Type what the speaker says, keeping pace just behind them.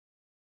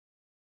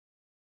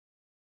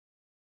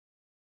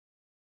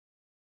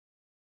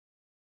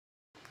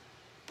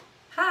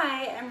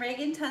Hi, I'm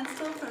Reagan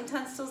Tunstall from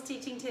Tunstall's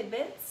Teaching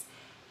Tidbits.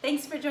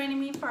 Thanks for joining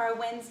me for our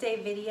Wednesday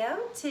video.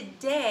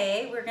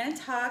 Today we're going to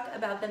talk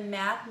about the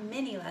math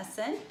mini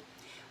lesson.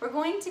 We're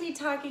going to be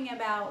talking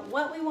about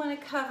what we want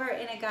to cover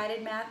in a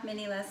guided math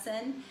mini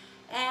lesson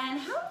and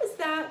how does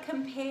that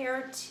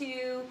compare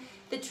to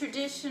the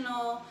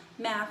traditional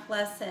math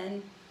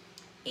lesson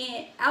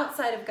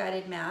outside of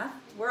guided math.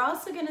 We're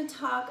also going to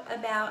talk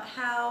about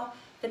how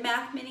the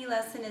math mini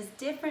lesson is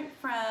different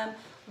from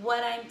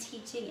what I'm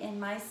teaching in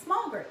my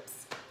small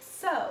groups.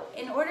 So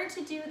in order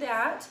to do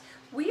that,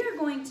 we are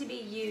going to be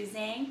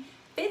using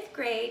 5th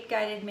grade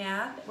guided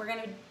math. We're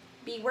going to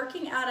be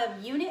working out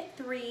of Unit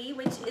 3,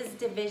 which is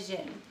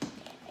division.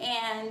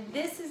 And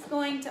this is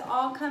going to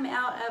all come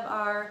out of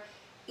our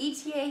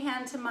ETA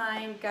Hand to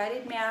Mind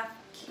guided math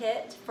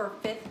kit for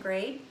 5th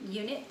grade,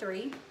 Unit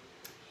 3.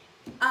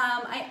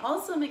 I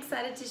also am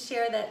excited to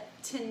share that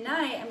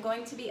tonight I'm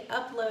going to be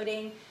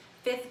uploading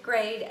 5th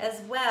grade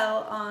as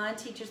well on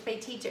Teachers Pay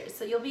Teachers.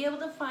 So you'll be able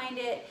to find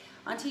it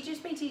on Teachers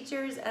Pay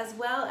Teachers as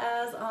well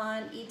as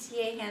on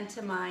ETA Hand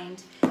to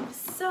Mind.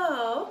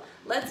 So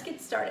let's get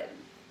started.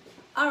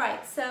 All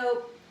right,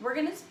 so we're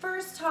going to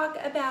first talk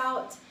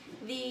about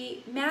the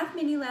math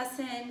mini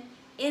lesson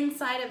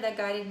inside of the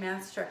guided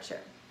math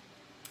structure.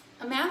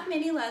 A math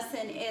mini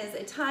lesson is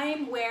a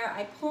time where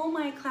I pull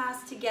my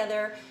class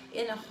together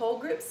in a whole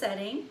group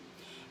setting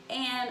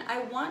and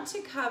I want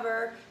to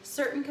cover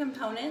certain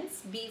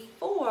components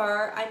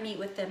before I meet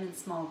with them in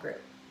small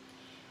group.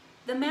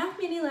 The math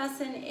mini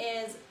lesson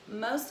is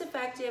most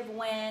effective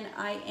when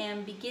I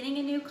am beginning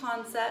a new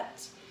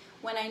concept,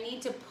 when I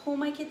need to pull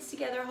my kids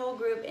together whole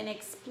group and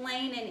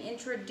explain and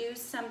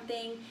introduce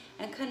something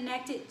and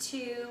connect it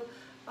to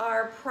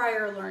our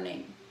prior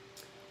learning.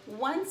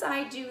 Once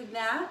I do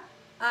that,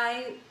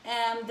 I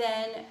am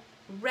then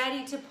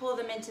ready to pull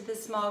them into the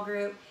small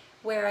group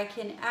where I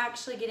can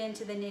actually get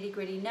into the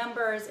nitty-gritty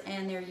numbers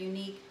and their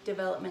unique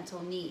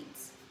developmental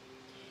needs.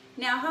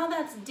 Now, how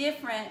that's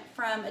different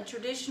from a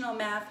traditional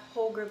math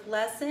whole group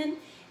lesson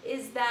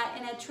is that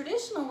in a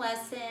traditional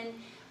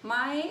lesson,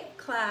 my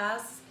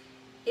class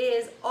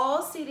is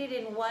all seated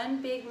in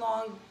one big,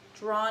 long,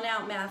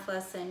 drawn-out math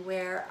lesson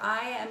where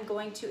I am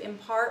going to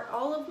impart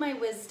all of my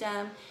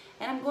wisdom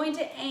and I'm going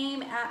to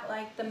aim at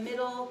like the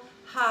middle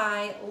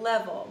high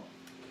level.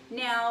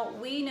 Now,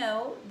 we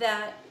know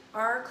that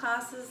our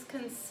classes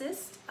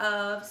consist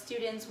of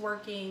students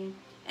working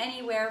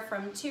anywhere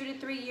from 2 to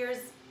 3 years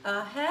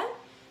ahead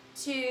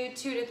to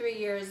 2 to 3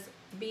 years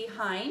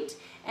behind,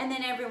 and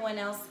then everyone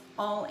else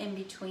all in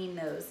between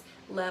those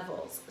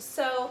levels.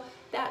 So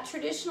that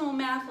traditional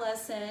math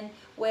lesson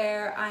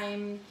where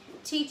I'm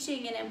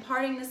teaching and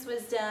imparting this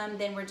wisdom,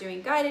 then we're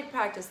doing guided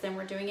practice, then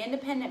we're doing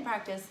independent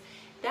practice,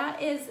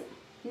 that is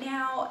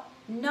now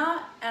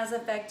not as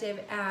effective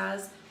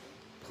as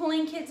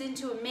pulling kids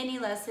into a mini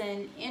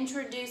lesson,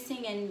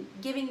 introducing and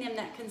giving them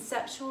that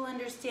conceptual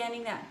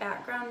understanding, that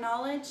background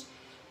knowledge,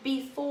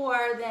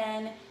 before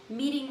then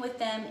meeting with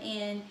them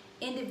in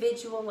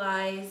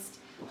individualized,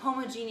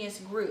 homogeneous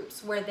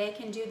groups where they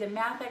can do the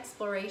math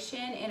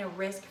exploration in a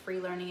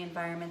risk-free learning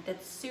environment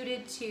that's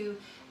suited to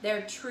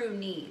their true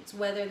needs,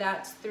 whether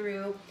that's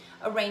through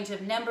a range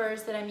of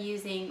numbers that I'm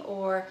using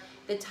or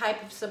the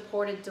type of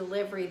supported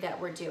delivery that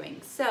we're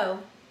doing. So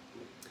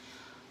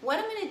what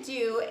I'm going to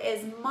do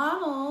is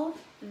model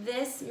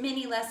this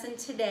mini lesson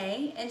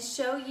today and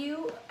show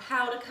you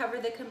how to cover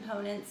the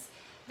components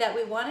that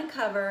we want to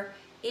cover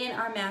in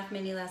our math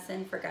mini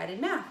lesson for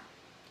guided math.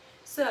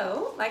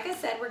 So, like I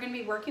said, we're going to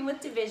be working with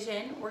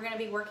division. We're going to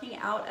be working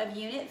out of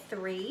Unit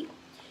 3.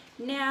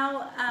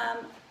 Now,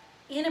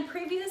 in a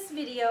previous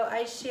video,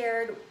 I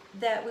shared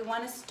that we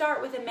want to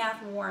start with a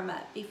math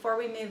warm-up before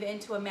we move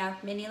into a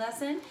math mini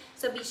lesson.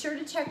 So be sure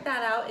to check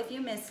that out if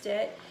you missed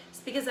it. It's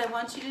because I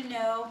want you to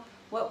know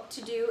what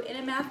to do in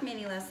a math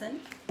mini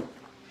lesson.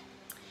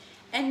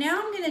 And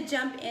now I'm going to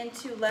jump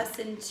into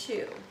lesson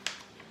 2.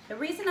 The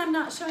reason I'm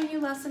not showing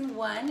you lesson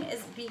 1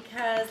 is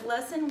because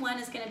lesson 1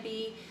 is going to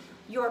be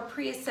your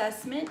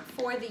pre-assessment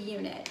for the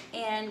unit.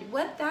 And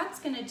what that's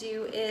going to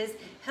do is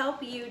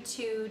help you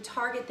to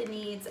target the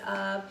needs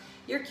of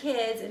your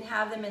kids and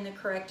have them in the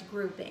correct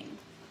grouping.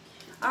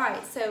 All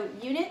right, so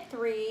Unit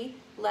 3,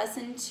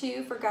 Lesson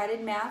 2 for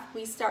guided math,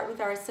 we start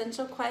with our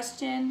essential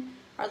question,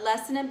 our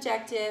lesson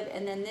objective,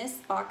 and then this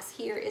box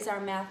here is our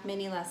math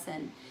mini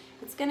lesson.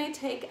 It's going to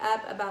take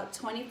up about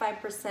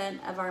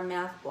 25% of our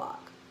math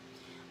block.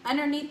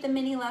 Underneath the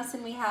mini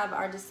lesson, we have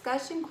our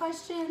discussion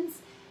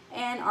questions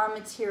and our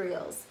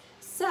materials.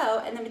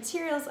 So, and the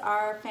materials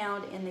are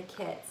found in the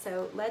kit.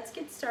 So let's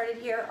get started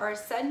here. Our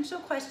essential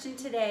question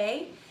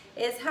today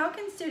is how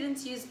can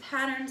students use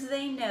patterns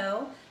they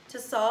know to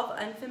solve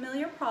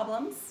unfamiliar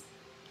problems?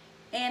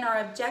 And our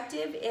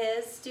objective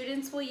is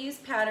students will use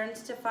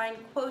patterns to find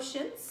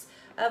quotients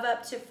of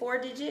up to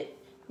 4-digit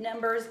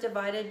numbers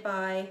divided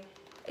by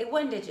a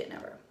 1-digit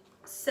number.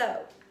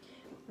 So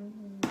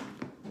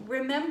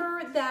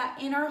remember that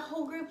in our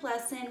whole group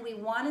lesson, we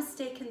want to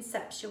stay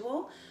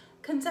conceptual.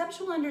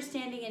 conceptual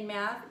understanding in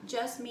math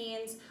just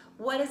means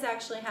what is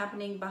actually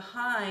happening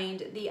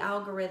behind the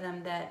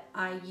algorithm that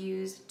I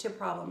use to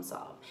problem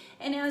solve.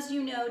 And as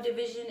you know,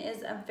 division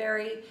is a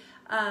very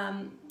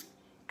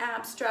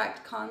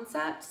abstract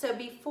concept. So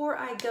before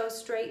I go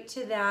straight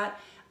to that,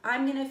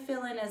 I'm going to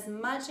fill in as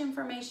much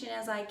information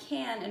as I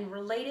can and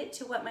relate it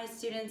to what my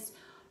students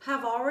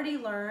have already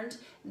learned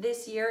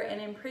this year and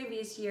in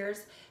previous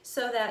years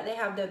so that they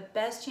have the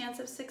best chance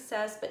of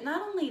success. But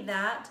not only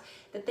that,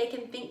 that they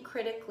can think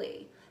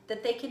critically,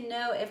 that they can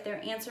know if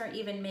their answer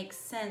even makes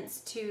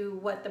sense to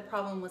what the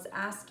problem was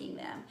asking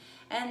them,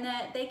 and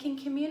that they can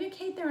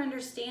communicate their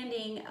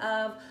understanding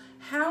of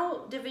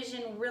how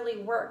division really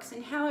works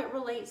and how it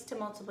relates to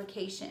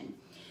multiplication.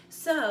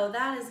 So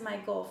that is my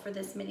goal for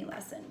this mini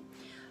lesson.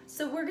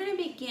 So we're going to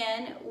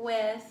begin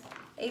with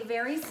a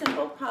very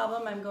simple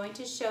problem. I'm going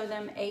to show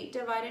them 8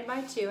 divided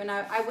by 2, and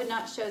I would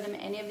not show them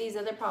any of these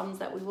other problems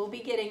that we will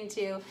be getting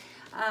to,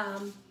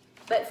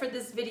 but for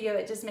this video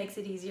it just makes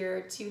it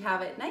easier to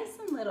have it nice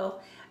and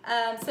little.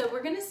 So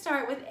we're going to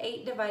start with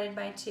 8 divided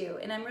by 2,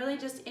 and I'm really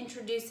just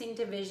introducing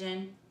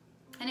division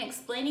and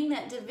explaining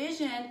that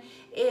division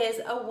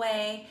is a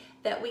way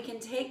that we can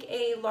take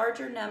a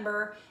larger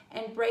number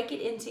and break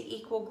it into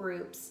equal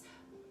groups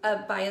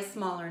by a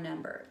smaller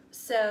number.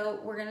 So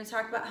we're going to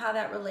talk about how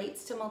that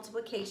relates to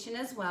multiplication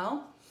as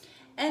well.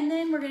 And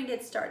then we're going to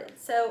get started.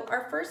 So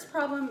our first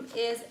problem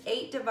is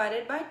 8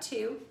 divided by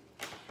 2.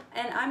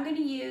 And I'm going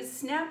to use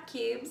snap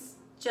cubes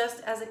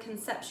just as a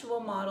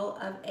conceptual model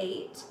of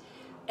 8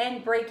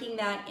 and breaking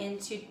that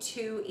into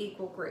 2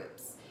 equal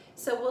groups.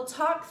 So we'll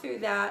talk through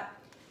that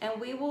and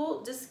we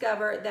will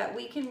discover that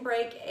we can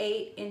break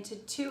 8 into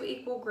 2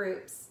 equal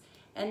groups,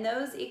 and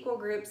those equal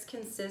groups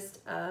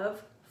consist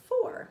of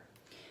 4.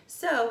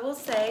 So we'll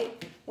say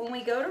when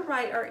we go to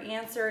write our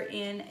answer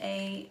in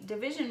a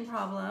division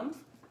problem,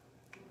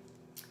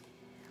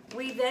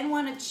 we then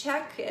want to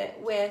check it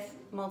with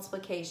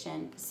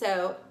multiplication.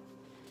 So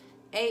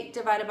 8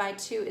 divided by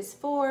 2 is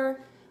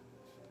 4.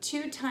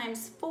 2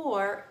 times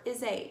 4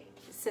 is 8.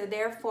 So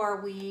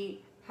therefore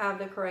we have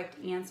the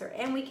correct answer.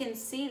 And we can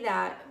see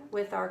that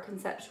with our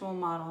conceptual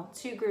model.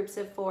 2 groups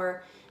of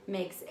 4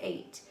 makes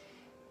 8.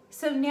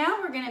 So now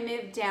we're going to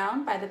move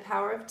down by the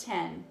power of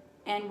 10.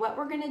 And what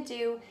we're going to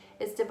do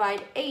is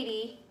divide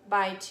 80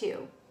 by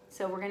 2.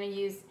 So we're going to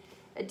use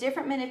a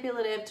different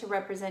manipulative to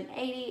represent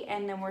 80,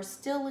 and then we're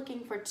still looking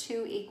for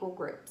 2 equal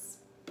groups.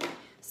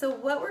 So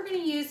what we're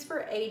going to use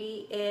for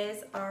 80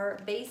 is our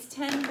base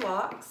 10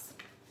 blocks.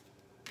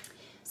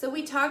 So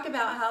we talked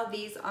about how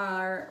these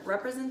are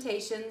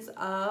representations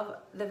of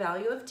the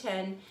value of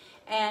 10,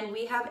 and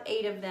we have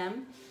 8 of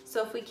them.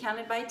 So if we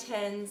counted by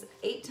 10s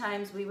 8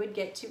 times, we would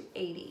get to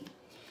 80.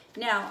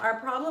 Now our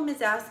problem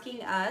is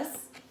asking us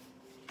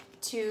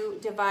to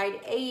divide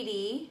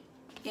 80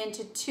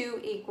 into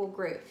 2 equal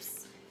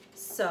groups.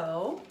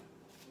 So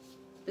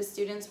the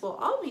students will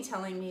all be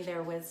telling me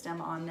their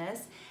wisdom on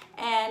this,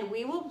 and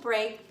we will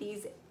break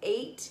these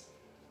 8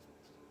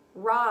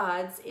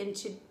 rods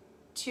into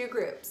 2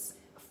 groups,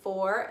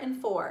 4 and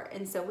 4.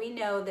 And so we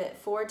know that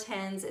 4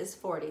 tens is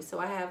 40. So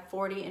I have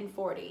 40 and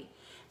 40.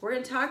 We're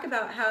going to talk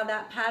about how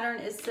that pattern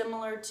is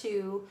similar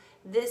to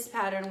this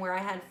pattern where I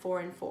had 4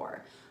 and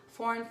 4.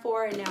 4 and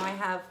 4, and now I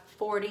have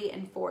 40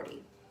 and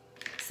 40.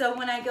 So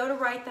when I go to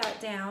write that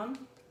down,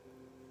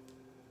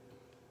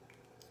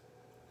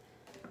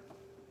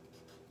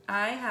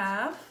 I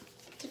have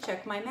to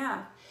check my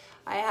math.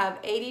 I have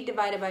 80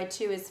 divided by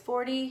 2 is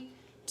 40.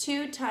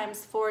 2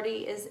 times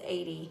 40 is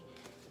 80.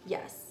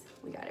 Yes,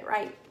 we got it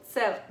right.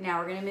 So now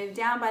we're going to move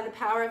down by the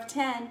power of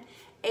 10.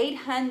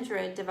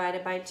 800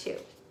 divided by 2.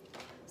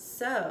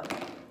 So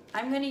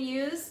I'm going to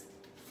use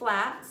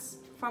flats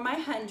for my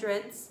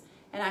hundreds,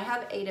 and I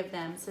have 8 of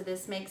them, so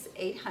this makes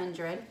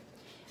 800.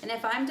 And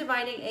if I'm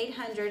dividing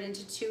 800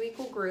 into 2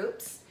 equal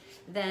groups,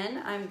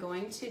 then I'm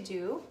going to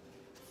do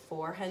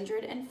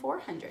 400 and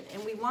 400.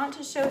 And we want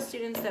to show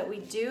students that we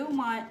do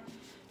want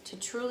to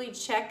truly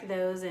check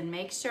those and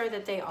make sure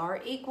that they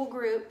are equal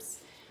groups.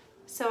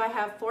 So I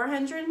have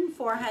 400 and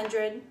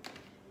 400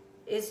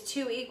 is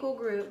 2 equal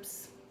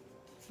groups.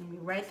 And we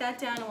write that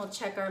down and we'll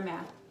check our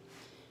math.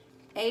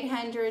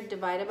 800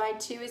 divided by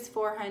 2 is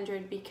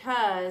 400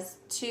 because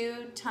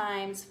 2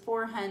 times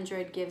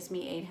 400 gives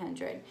me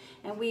 800.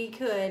 And we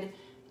could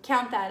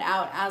count that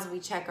out as we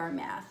check our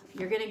math.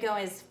 You're going to go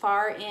as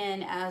far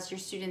in as your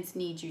students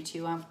need you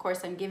to. Of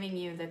course, I'm giving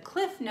you the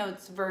Cliff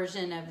Notes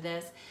version of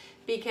this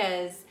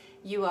because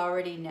you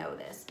already know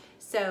this.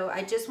 So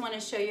I just want to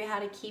show you how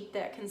to keep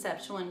that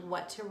conceptual and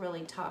what to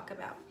really talk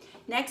about.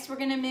 Next, we're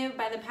going to move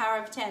by the power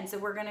of 10. So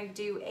we're going to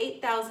do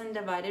 8,000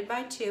 divided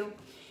by 2.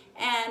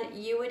 And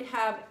you would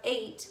have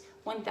 8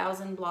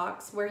 1,000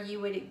 blocks where you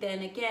would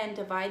then again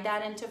divide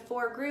that into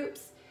 4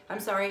 groups. I'm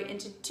sorry,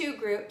 into 2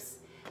 groups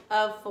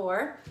of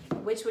 4,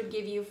 which would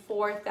give you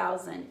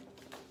 4,000.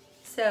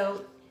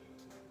 So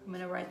I'm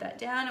going to write that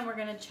down and we're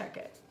going to check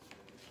it.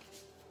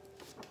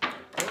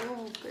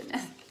 Oh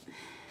goodness.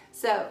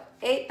 So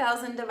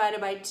 8,000 divided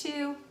by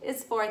 2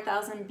 is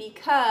 4,000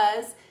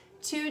 because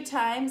 2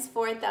 times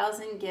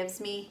 4,000 gives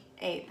me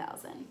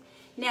 8,000.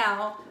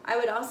 Now, I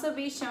would also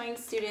be showing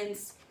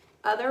students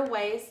other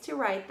ways to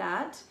write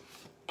that,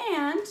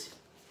 and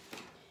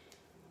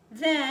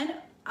then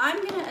I'm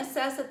going to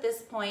assess at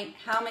this point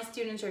how my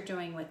students are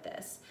doing with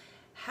this.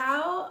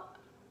 How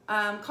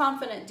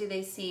confident do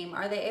they seem?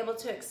 Are they able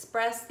to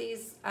express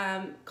these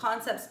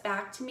concepts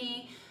back to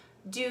me?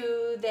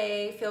 Do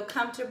they feel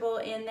comfortable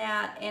in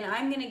that? And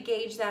I'm going to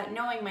gauge that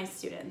knowing my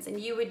students, and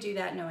you would do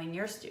that knowing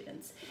your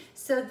students.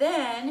 So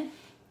then,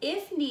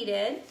 if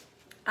needed,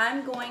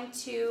 I'm going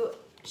to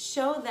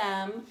show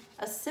them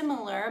a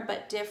similar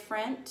but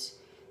different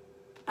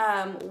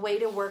way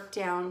to work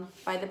down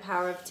by the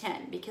power of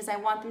 10, because I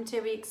want them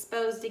to be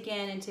exposed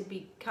again and to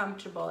be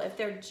comfortable. If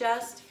they're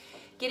just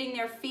getting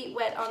their feet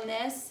wet on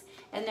this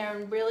and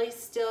they're really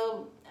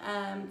still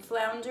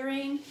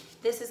floundering,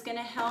 this is going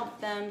to help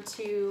them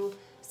to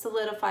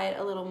solidify it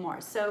a little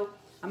more. So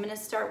I'm going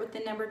to start with the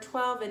number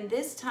 12, and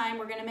this time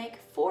we're going to make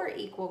 4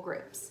 equal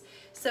groups.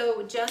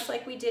 So just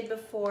like we did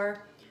before,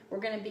 we're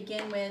going to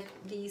begin with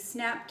the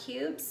snap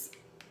cubes,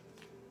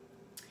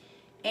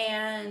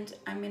 and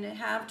I'm going to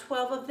have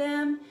 12 of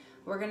them.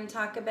 We're going to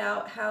talk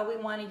about how we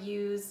want to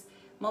use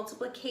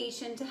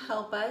multiplication to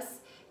help us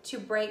to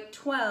break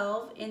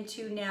 12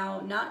 into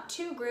now not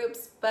 2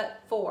 groups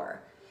but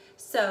 4.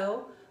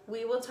 So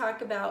we will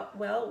talk about,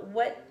 well,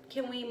 what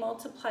can we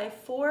multiply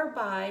 4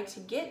 by to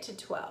get to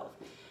 12?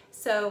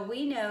 So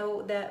we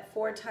know that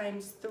 4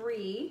 times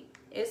 3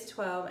 is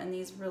 12, and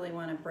these really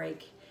want to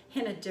break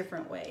in a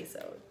different way,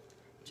 so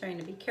trying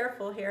to be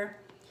careful here.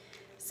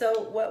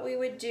 So what we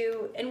would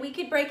do, and we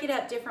could break it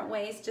up different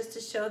ways just to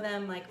show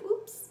them like,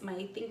 oops,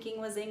 my thinking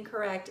was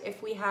incorrect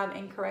if we have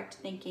incorrect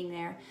thinking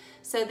there.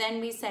 So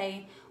then we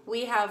say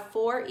we have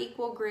 4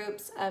 equal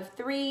groups of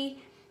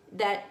 3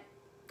 that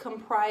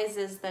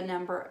comprises the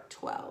number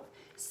 12.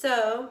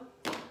 So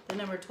the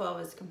number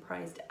 12 is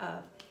comprised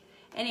of.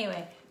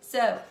 Anyway,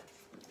 so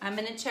I'm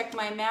going to check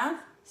my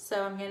math.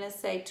 So I'm going to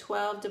say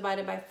 12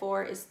 divided by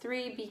 4 is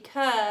 3,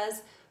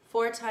 because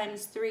 4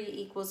 times 3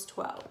 equals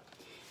 12.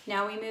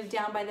 Now we move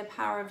down by the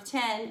power of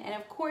 10, and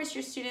of course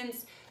your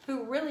students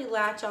who really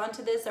latch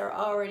onto this are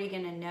already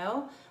going to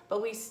know,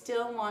 but we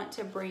still want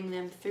to bring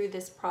them through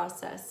this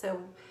process. So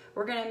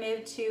we're going to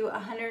move to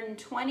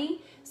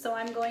 120, so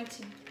I'm going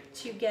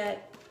to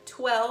get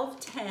 12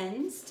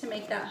 tens to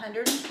make that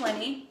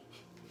 120.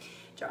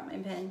 Drop my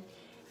pen.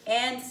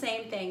 And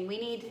same thing, we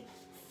need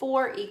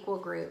 4 equal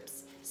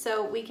groups.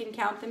 So we can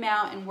count them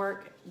out and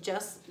work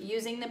just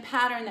using the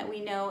pattern that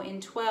we know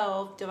in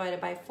 12 divided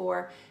by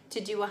 4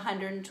 to do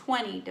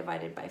 120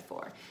 divided by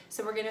 4.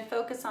 So we're going to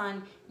focus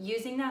on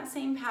using that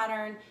same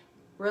pattern,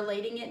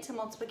 relating it to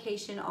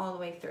multiplication all the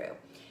way through.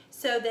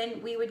 So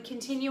then we would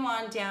continue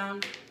on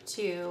down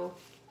to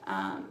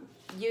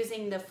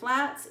using the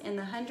flats in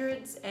the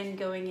hundreds and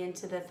going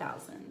into the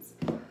thousands.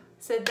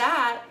 So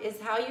that is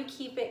how you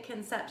keep it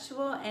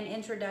conceptual and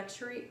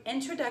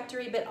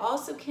introductory, but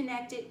also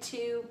connect it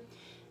to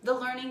the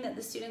learning that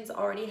the students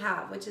already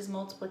have, which is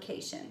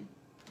multiplication.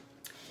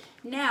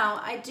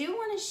 Now, I do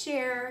want to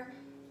share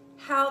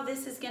how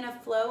this is going to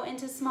flow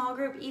into small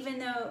group, even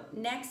though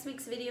next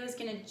week's video is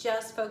going to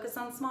just focus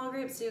on small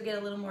groups, so you'll get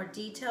a little more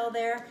detail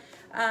there.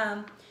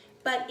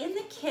 But in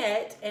the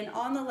kit and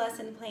on the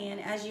lesson plan,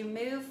 as you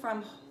move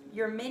from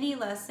your mini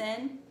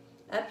lesson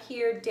up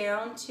here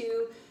down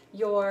to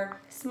your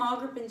small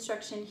group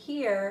instruction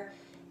here,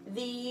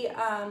 the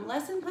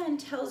lesson plan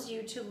tells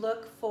you to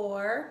look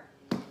for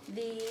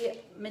the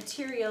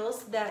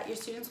materials that your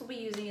students will be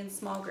using in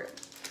small group.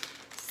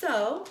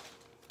 So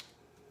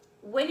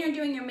when you're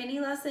doing your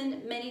mini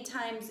lesson, many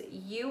times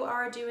you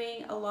are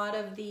doing a lot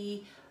of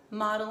the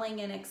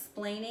modeling and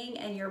explaining,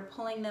 and you're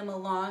pulling them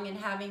along and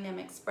having them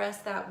express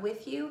that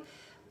with you.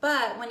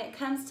 But when it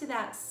comes to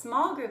that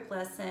small group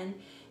lesson,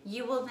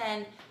 you will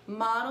then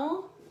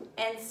model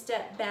and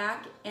step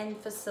back and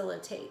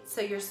facilitate. So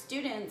your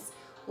students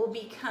will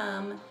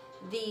become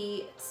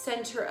the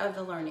center of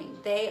the learning.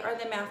 They are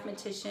the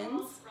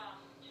mathematicians.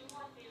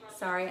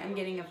 Sorry, I'm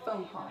getting a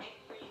phone call.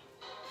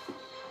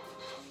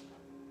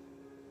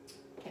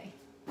 Okay,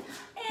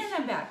 and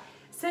I'm back.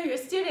 So your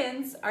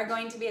students are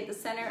going to be at the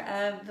center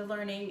of the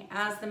learning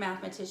as the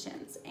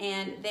mathematicians,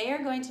 and they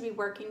are going to be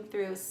working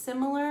through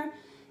similar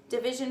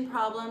division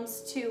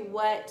problems to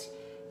what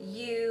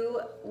you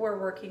were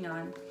working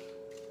on.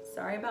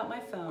 Sorry about my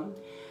phone.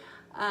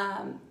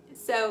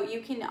 So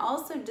you can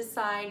also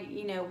decide,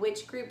 you know,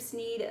 which groups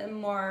need a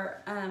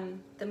more,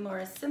 the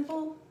more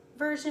simple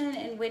version,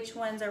 and which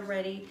ones are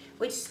ready,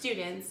 which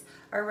students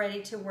are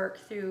ready to work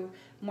through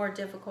more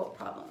difficult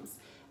problems.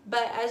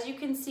 But as you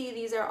can see,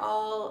 these are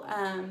all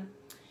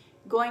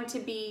going to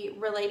be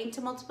relating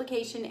to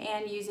multiplication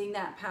and using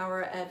that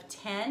power of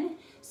 10.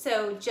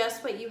 So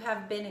just what you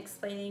have been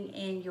explaining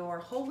in your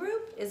whole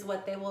group is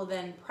what they will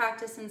then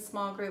practice in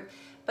small group,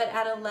 but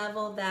at a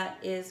level that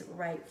is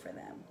right for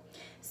them.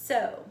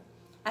 So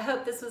I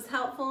hope this was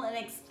helpful in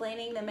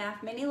explaining the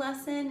math mini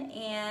lesson,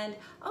 and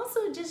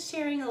also just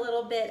sharing a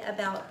little bit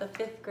about the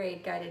 5th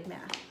grade guided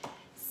math.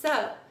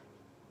 So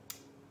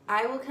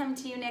I will come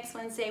to you next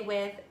Wednesday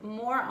with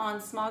more on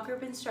small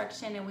group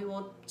instruction, and we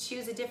will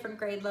choose a different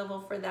grade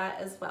level for that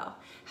as well.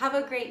 Have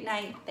a great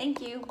night.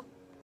 Thank you.